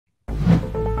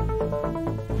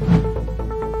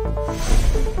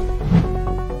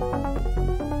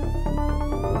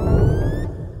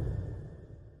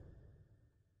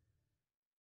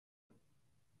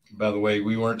by the way,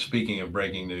 we weren't speaking of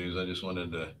breaking news. I just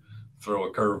wanted to throw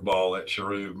a curveball at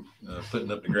Sharub,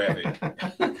 putting up the graphic.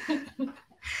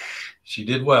 She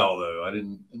did well, though. I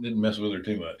didn't mess with her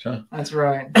too much, huh? That's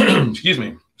right. Excuse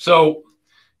me. So,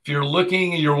 if you're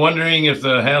wondering if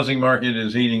the housing market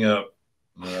is heating up.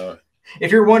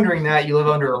 If you're wondering that, you live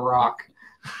under a rock.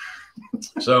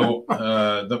 So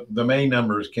the May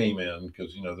numbers came in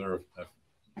because they're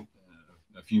a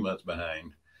few months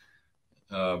behind.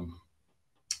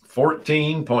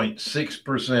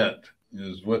 14.6%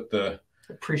 is what the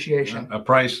appreciation.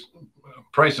 Price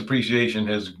appreciation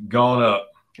has gone up.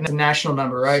 And it's a national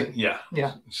number, right? Yeah.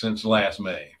 Yeah. Since last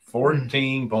May,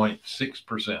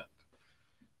 14.6%.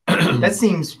 That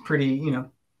seems pretty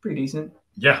decent.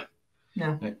 Yeah.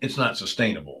 Yeah. It's not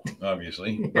sustainable,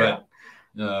 obviously, yeah.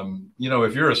 But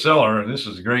if you're a seller, this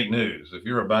is great news. If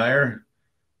you're a buyer,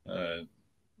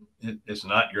 it's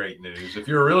not great news. If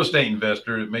you're a real estate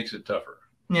investor, it makes it tougher.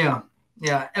 Yeah.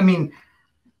 Yeah. I mean,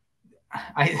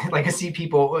 I see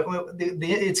people,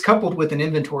 it's coupled with an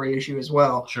inventory issue as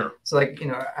well. Sure. So I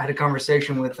had a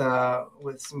conversation with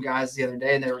some guys the other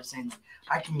day, and they were saying,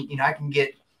 I can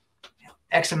get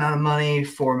X amount of money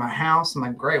for my house. I'm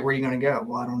like, great. Where are you going to go?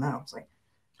 Well, I don't know. It's like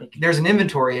there's an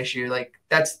inventory issue. Like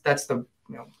that's the,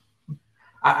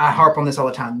 I harp on this all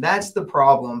the time. That's the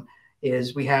problem,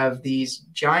 is we have these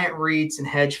giant REITs and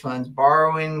hedge funds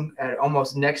borrowing at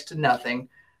almost next to nothing,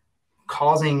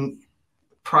 causing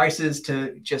prices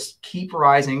to just keep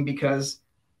rising because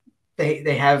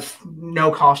they have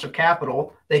no cost of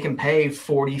capital. They can pay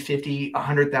 40, 50,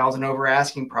 100,000 over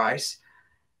asking price.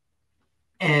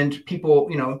 And people,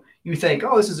 you think,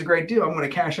 oh, this is a great deal. I'm going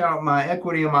to cash out my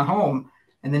equity on my home.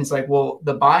 And then it's like, well,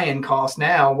 the buy-in cost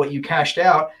now, what you cashed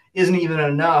out, isn't even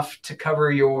enough to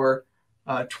cover your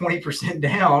 20%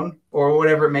 down or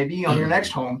whatever it may be on your next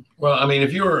home. Well, I mean,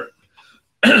 if you're,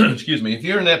 excuse me, if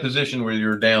you're in that position where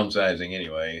you're downsizing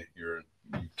anyway, you've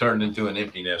turned into an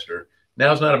empty nester,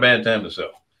 now's not a bad time to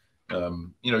sell.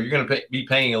 You're going to be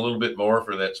paying a little bit more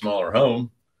for that smaller home.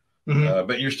 Mm-hmm.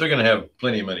 But you're still going to have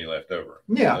plenty of money left over.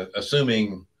 Yeah.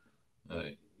 Assuming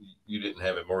you didn't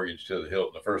have it mortgaged to the hilt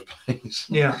in the first place.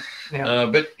 Yeah. Yeah.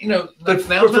 But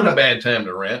now's not a bad time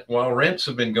to rent. While rents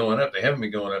have been going up, they haven't been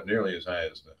going up nearly as high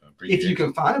as the appreciation. If you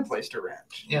can find a place to rent.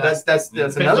 Yeah. That's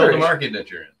another on the market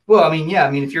that you're in. Well, I mean, yeah.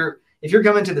 I mean, if you're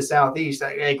coming to the Southeast,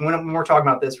 like when we're talking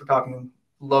about this, we're talking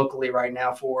locally right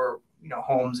now for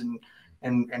homes and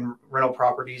rental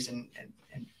properties and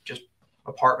just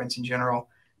apartments in general.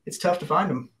 It's tough to find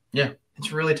them. Yeah.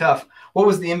 It's really tough. What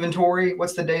was the inventory?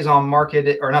 What's the days on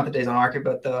market, or not the days on market,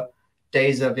 but the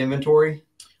days of inventory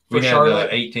for Charlotte?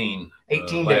 18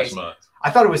 days. Last month.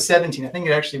 I thought it was 17. I think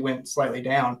it actually went slightly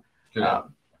down.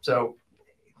 So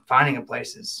finding a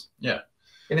place is, yeah.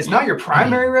 If it's not your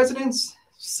primary residence,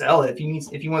 sell it.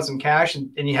 If you want some cash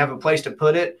and you have a place to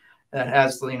put it that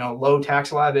has low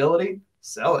tax liability,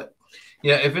 sell it.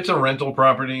 Yeah, if it's a rental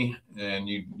property and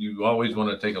you always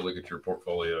want to take a look at your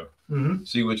portfolio, mm-hmm.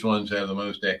 see which ones have the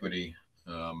most equity.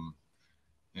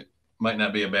 It might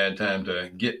not be a bad time to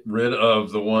get rid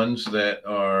of the ones that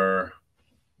are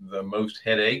the most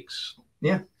headaches.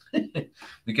 Yeah.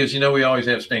 Because we always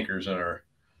have stinkers in our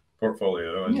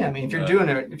portfolio. And, yeah, I mean, if you're doing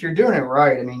it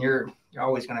right, I mean, you're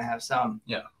always going to have some.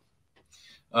 Yeah.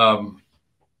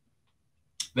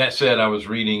 That said, I was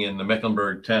reading in the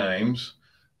Mecklenburg Times.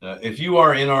 If you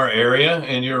are in our area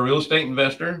and you're a real estate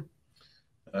investor,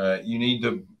 you need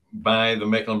to buy the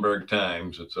Mecklenburg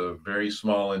Times. It's a very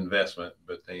small investment,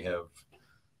 but they have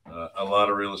a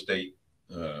lot of real estate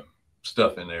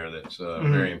stuff in there that's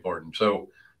mm-hmm. very important. So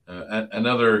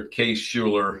another Case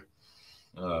Schuler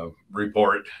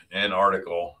report and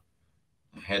article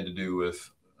had to do with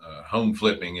home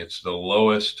flipping. It's the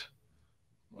lowest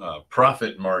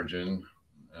profit margin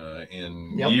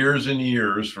in yep. years and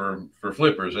years for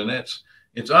flippers. And it's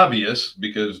obvious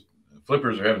because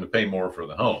flippers are having to pay more for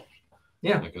the homes.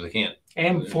 Yeah. Because they can't.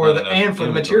 And for the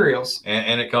materials.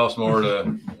 And it costs more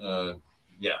to,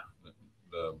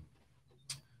 the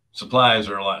supplies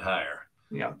are a lot higher.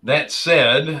 Yeah. That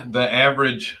said, the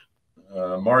average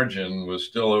margin was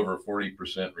still over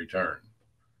 40% return.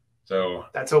 So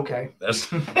that's okay. That's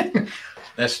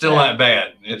still not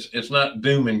bad. It's not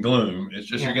doom and gloom. It's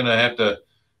just you're going to have to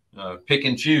pick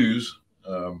and choose.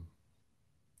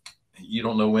 You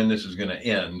don't know when this is going to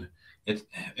end.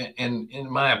 And in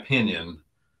my opinion,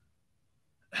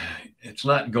 it's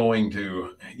not going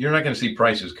to. You're not going to see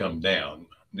prices come down.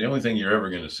 The only thing you're ever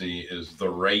going to see is the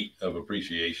rate of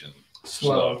appreciation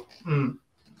slow. Mm.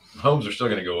 Homes are still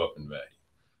going to go up in value.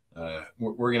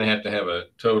 We're going to have a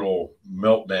total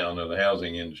meltdown of the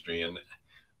housing industry, and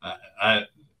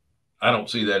I don't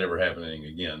see that ever happening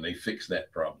again. They fixed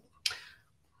that problem.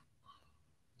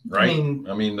 Right.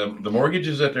 I mean the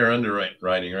mortgages that they're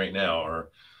underwriting right now are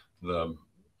the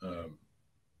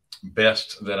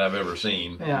best that I've ever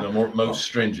seen. Yeah. The most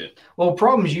stringent. Well,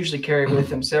 problems usually carry with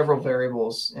them several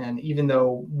variables, and even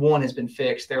though one has been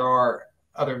fixed, there are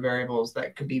other variables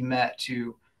that could be met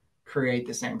to create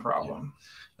the same problem.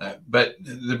 But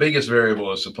the biggest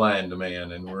variable is supply and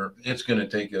demand, and it's going to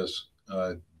take us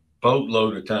a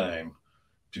boatload of time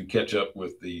to catch up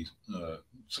with the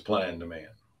supply and demand.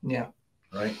 Yeah.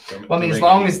 Right. Well, I mean,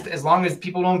 as long as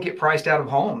people don't get priced out of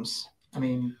homes, I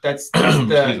mean, that's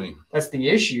the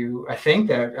issue. I think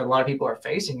that a lot of people are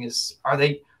facing is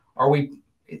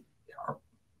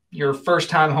your first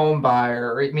time home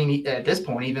buyer? I mean, at this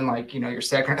point, even like your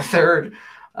second or third,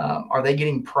 are they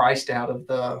getting priced out of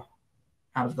the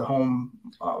home?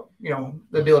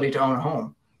 The ability to own a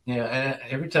home. Yeah, and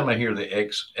every time I hear the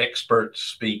experts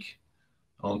speak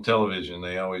on television,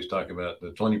 they always talk about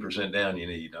the 20% down you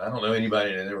need. I don't know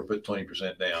anybody that ever put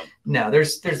 20% down. No,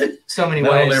 there's so many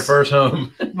not ways. On their first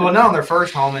home. Well, not on their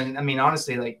first home, and I mean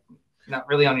honestly, like not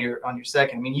really on your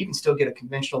second. I mean, you can still get a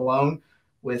conventional loan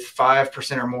with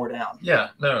 5% or more down. Yeah,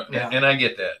 no, yeah. And I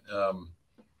get that.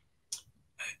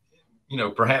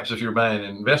 Perhaps if you're buying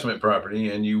an investment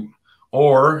property and you've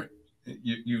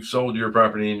sold your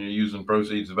property and you're using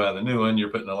proceeds to buy the new one, you're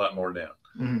putting a lot more down.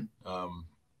 Mm-hmm.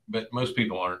 But most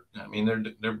people aren't. I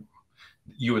mean,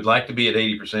 you would like to be at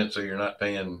 80% so you're not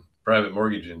paying private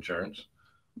mortgage insurance.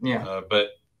 Yeah. But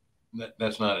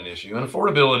that's not an issue. And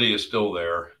affordability is still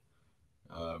there.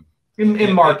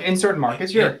 In certain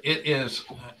markets, sure. It is.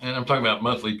 And I'm talking about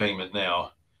monthly payment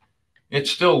now.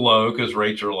 It's still low because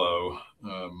rates are low.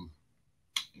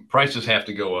 Prices have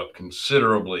to go up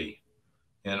considerably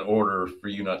in order for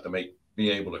you not to be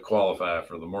able to qualify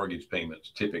for the mortgage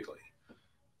payments typically.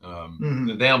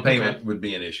 The down payment would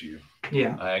be an issue.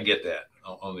 Yeah, I get that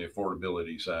on the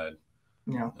affordability side.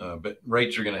 Yeah, but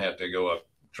rates are going to have to go up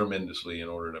tremendously in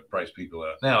order to price people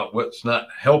out. Now, what's not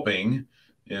helping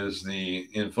is the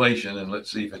inflation, and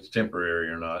let's see if it's temporary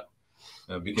or not.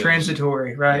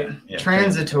 Transitory, right? Yeah,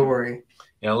 transitory.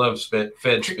 Yeah, I love Fed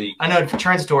speak. I know,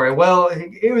 transitory. Well,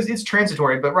 it's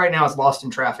transitory, but right now it's lost in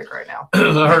traffic right now.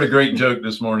 I heard a great joke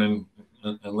this morning.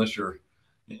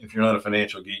 If you're not a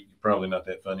financial geek, you're probably not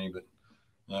that funny. But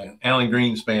Alan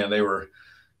Greenspan, they were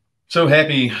so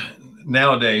happy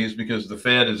nowadays because the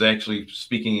Fed is actually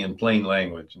speaking in plain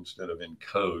language instead of in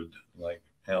code, like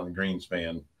Alan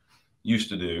Greenspan used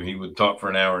to do. He would talk for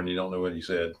an hour and you don't know what he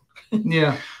said.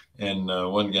 Yeah. And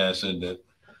one guy said that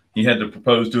he had to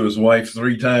propose to his wife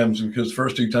 3 times because the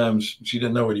first 2 times she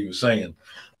didn't know what he was saying.